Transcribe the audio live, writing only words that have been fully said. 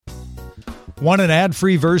Want an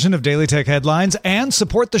ad-free version of Daily Tech Headlines and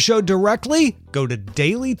support the show directly? Go to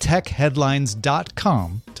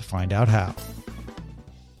dailytechheadlines.com to find out how.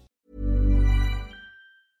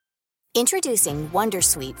 Introducing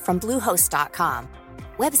Wondersuite from Bluehost.com.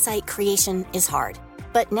 Website creation is hard,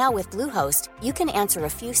 but now with Bluehost, you can answer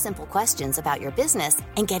a few simple questions about your business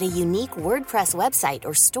and get a unique WordPress website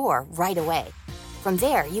or store right away. From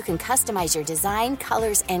there, you can customize your design,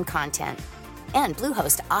 colors, and content. And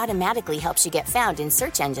Bluehost automatically helps you get found in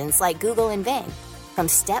search engines like Google and Bing. From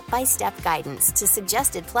step-by-step guidance to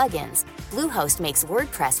suggested plugins, Bluehost makes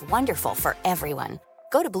WordPress wonderful for everyone.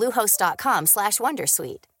 Go to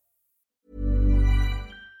bluehost.com/wondersuite.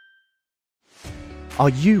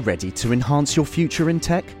 Are you ready to enhance your future in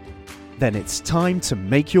tech? Then it's time to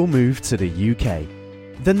make your move to the UK,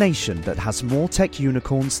 the nation that has more tech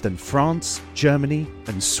unicorns than France, Germany,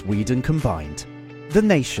 and Sweden combined. The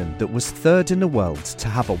nation that was third in the world to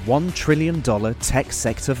have a $1 trillion tech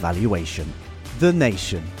sector valuation. The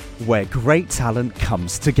nation where great talent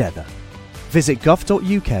comes together. Visit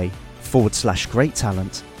gov.uk/great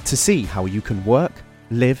talent to see how you can work,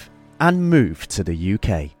 live, and move to the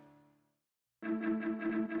UK.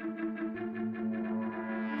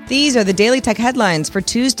 These are the Daily Tech Headlines for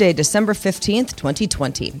Tuesday, December 15th,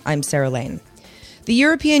 2020. I'm Sarah Lane. The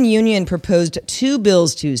European Union proposed two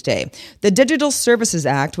bills Tuesday. The Digital Services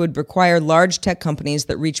Act would require large tech companies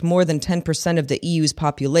that reach more than 10% of the EU's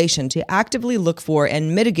population to actively look for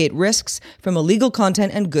and mitigate risks from illegal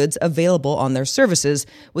content and goods available on their services,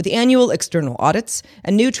 with annual external audits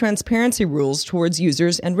and new transparency rules towards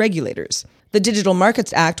users and regulators. The Digital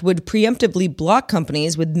Markets Act would preemptively block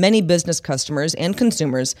companies with many business customers and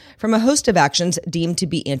consumers from a host of actions deemed to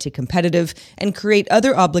be anti-competitive and create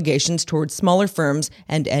other obligations towards smaller firms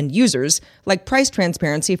and end users, like price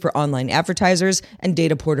transparency for online advertisers and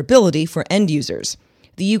data portability for end users.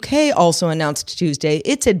 The UK also announced Tuesday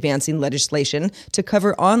it's advancing legislation to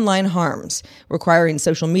cover online harms, requiring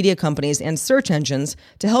social media companies and search engines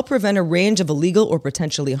to help prevent a range of illegal or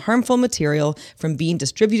potentially harmful material from being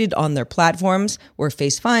distributed on their platforms or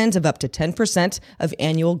face fines of up to 10% of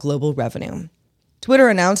annual global revenue. Twitter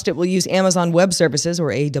announced it will use Amazon Web Services,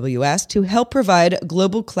 or AWS, to help provide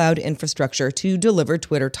global cloud infrastructure to deliver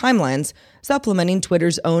Twitter timelines, supplementing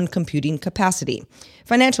Twitter's own computing capacity.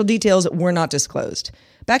 Financial details were not disclosed.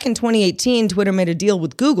 Back in 2018, Twitter made a deal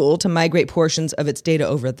with Google to migrate portions of its data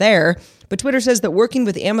over there, but Twitter says that working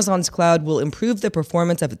with Amazon's cloud will improve the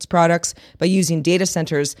performance of its products by using data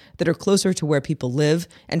centers that are closer to where people live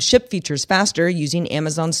and ship features faster using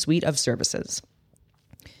Amazon's suite of services.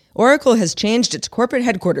 Oracle has changed its corporate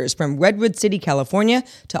headquarters from Redwood City, California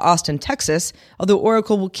to Austin, Texas, although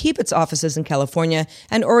Oracle will keep its offices in California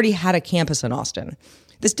and already had a campus in Austin.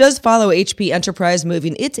 This does follow HP Enterprise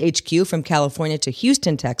moving its HQ from California to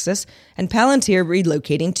Houston, Texas, and Palantir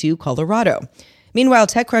relocating to Colorado. Meanwhile,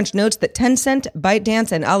 TechCrunch notes that Tencent,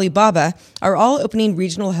 ByteDance, and Alibaba are all opening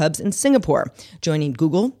regional hubs in Singapore, joining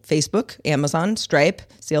Google, Facebook, Amazon, Stripe,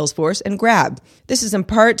 Salesforce, and Grab. This is in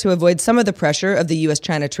part to avoid some of the pressure of the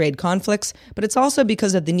U.S.-China trade conflicts, but it's also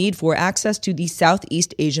because of the need for access to the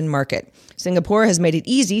Southeast Asian market. Singapore has made it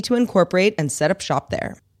easy to incorporate and set up shop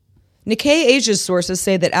there. Nikkei Asia's sources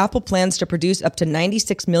say that Apple plans to produce up to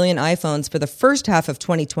 96 million iPhones for the first half of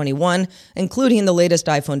 2021, including the latest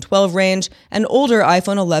iPhone 12 range and older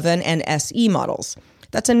iPhone 11 and SE models.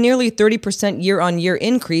 That's a nearly 30% year-on-year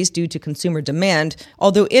increase due to consumer demand,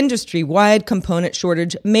 although industry-wide component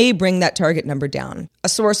shortage may bring that target number down. A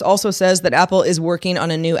source also says that Apple is working on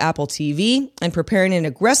a new Apple TV and preparing an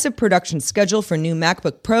aggressive production schedule for new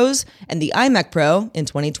MacBook Pros and the iMac Pro in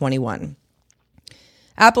 2021.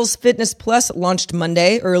 Apple's Fitness Plus launched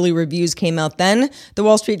Monday. Early reviews came out then. The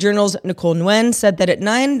Wall Street Journal's Nicole Nguyen said that at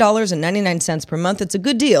 $9.99 per month, it's a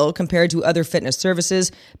good deal compared to other fitness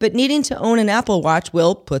services, but needing to own an Apple Watch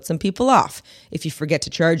will put some people off. If you forget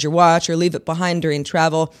to charge your watch or leave it behind during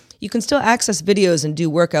travel, you can still access videos and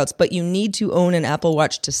do workouts, but you need to own an Apple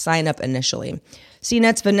Watch to sign up initially.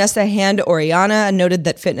 CNET's Vanessa Hand-Oriana noted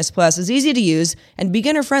that Fitness Plus is easy to use and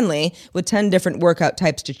beginner-friendly with 10 different workout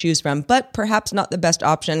types to choose from, but perhaps not the best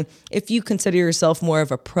option if you consider yourself more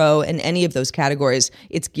of a pro in any of those categories.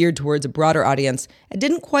 It's geared towards a broader audience and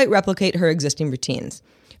didn't quite replicate her existing routines.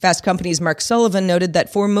 Fast Company's Mark Sullivan noted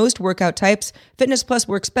that for most workout types, Fitness Plus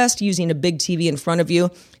works best using a big TV in front of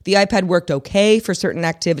you. The iPad worked okay for certain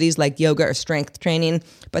activities like yoga or strength training,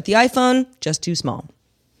 but the iPhone, just too small.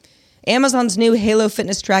 Amazon's new Halo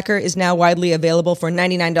fitness tracker is now widely available for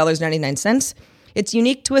 $99.99. Its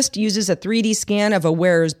unique twist uses a 3D scan of a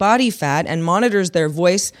wearer's body fat and monitors their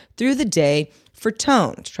voice through the day for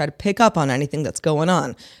tone, to try to pick up on anything that's going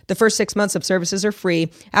on. The first 6 months of services are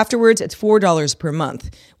free. Afterwards, it's $4 per month.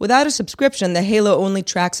 Without a subscription, the Halo only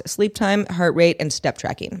tracks sleep time, heart rate, and step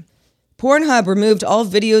tracking. Pornhub removed all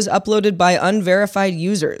videos uploaded by unverified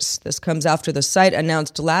users. This comes after the site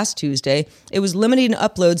announced last Tuesday it was limiting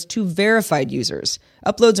uploads to verified users.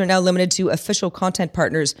 Uploads are now limited to official content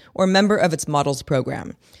partners or member of its models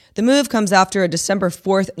program. The move comes after a December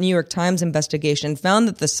 4th New York Times investigation found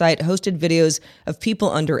that the site hosted videos of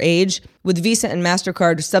people underage, with Visa and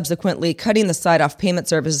MasterCard subsequently cutting the site off payment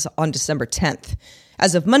services on December 10th.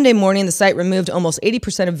 As of Monday morning, the site removed almost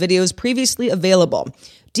 80% of videos previously available.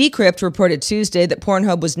 Decrypt reported Tuesday that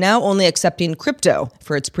Pornhub was now only accepting crypto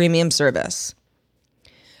for its premium service.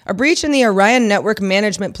 A breach in the Orion network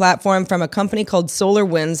management platform from a company called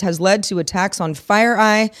SolarWinds has led to attacks on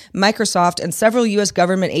FireEye, Microsoft, and several U.S.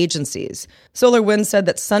 government agencies. SolarWinds said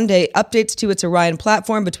that Sunday updates to its Orion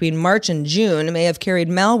platform between March and June may have carried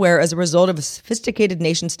malware as a result of a sophisticated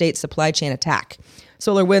nation-state supply chain attack.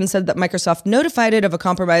 SolarWinds said that Microsoft notified it of a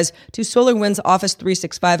compromise to SolarWinds Office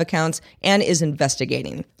 365 accounts and is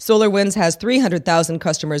investigating. SolarWinds has 300,000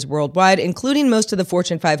 customers worldwide, including most of the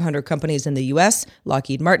Fortune 500 companies in the U.S.,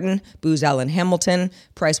 Lockheed Martin, Booz Allen Hamilton,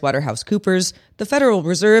 PricewaterhouseCoopers, the Federal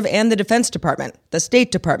Reserve and the Defense Department, the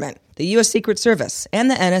State Department, the U.S. Secret Service, and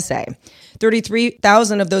the NSA.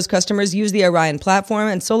 33,000 of those customers use the Orion platform,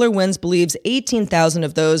 and SolarWinds believes 18,000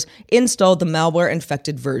 of those installed the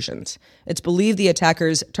malware-infected versions. It's believed the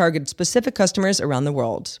attackers targeted specific customers around the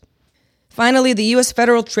world. Finally, the U.S.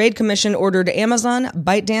 Federal Trade Commission ordered Amazon,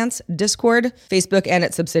 ByteDance, Discord, Facebook and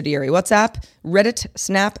its subsidiary WhatsApp, Reddit,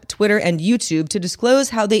 Snap, Twitter, and YouTube to disclose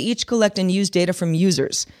how they each collect and use data from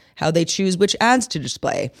users, how they choose which ads to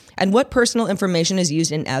display, and what personal information is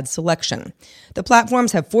used in ad selection. The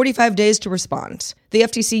platforms have 45 days to respond. The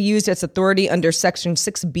FTC used its authority under Section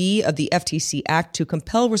 6B of the FTC Act to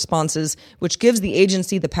compel responses, which gives the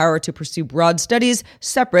agency the power to pursue broad studies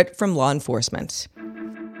separate from law enforcement.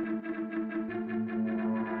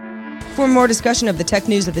 For more discussion of the tech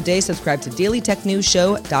news of the day, subscribe to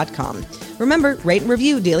dailytechnewsshow.com. Remember, rate and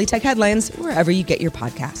review Daily Tech Headlines wherever you get your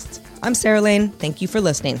podcasts. I'm Sarah Lane. Thank you for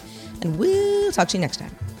listening, and we'll talk to you next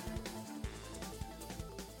time.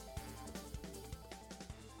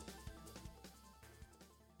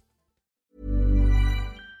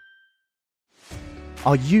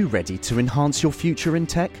 Are you ready to enhance your future in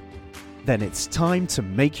tech? Then it's time to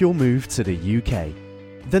make your move to the UK.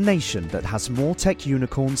 The nation that has more tech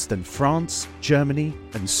unicorns than France, Germany,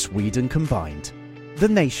 and Sweden combined. The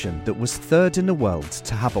nation that was third in the world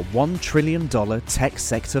to have a $1 trillion tech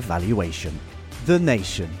sector valuation. The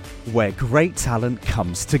nation where great talent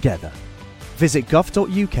comes together. Visit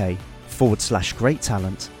gov.uk/great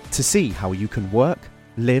talent to see how you can work,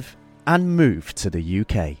 live, and move to the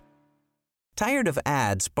UK. Tired of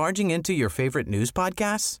ads barging into your favorite news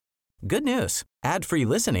podcasts? Good news. Ad-free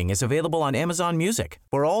listening is available on Amazon Music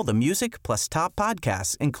for all the music plus top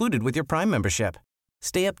podcasts included with your Prime membership.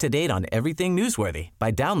 Stay up to date on everything newsworthy by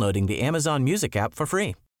downloading the Amazon Music app for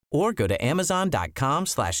free or go to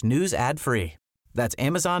amazon.com/news ad free. That's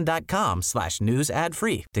amazon.com/news ad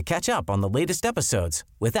free to catch up on the latest episodes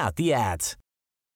without the ads.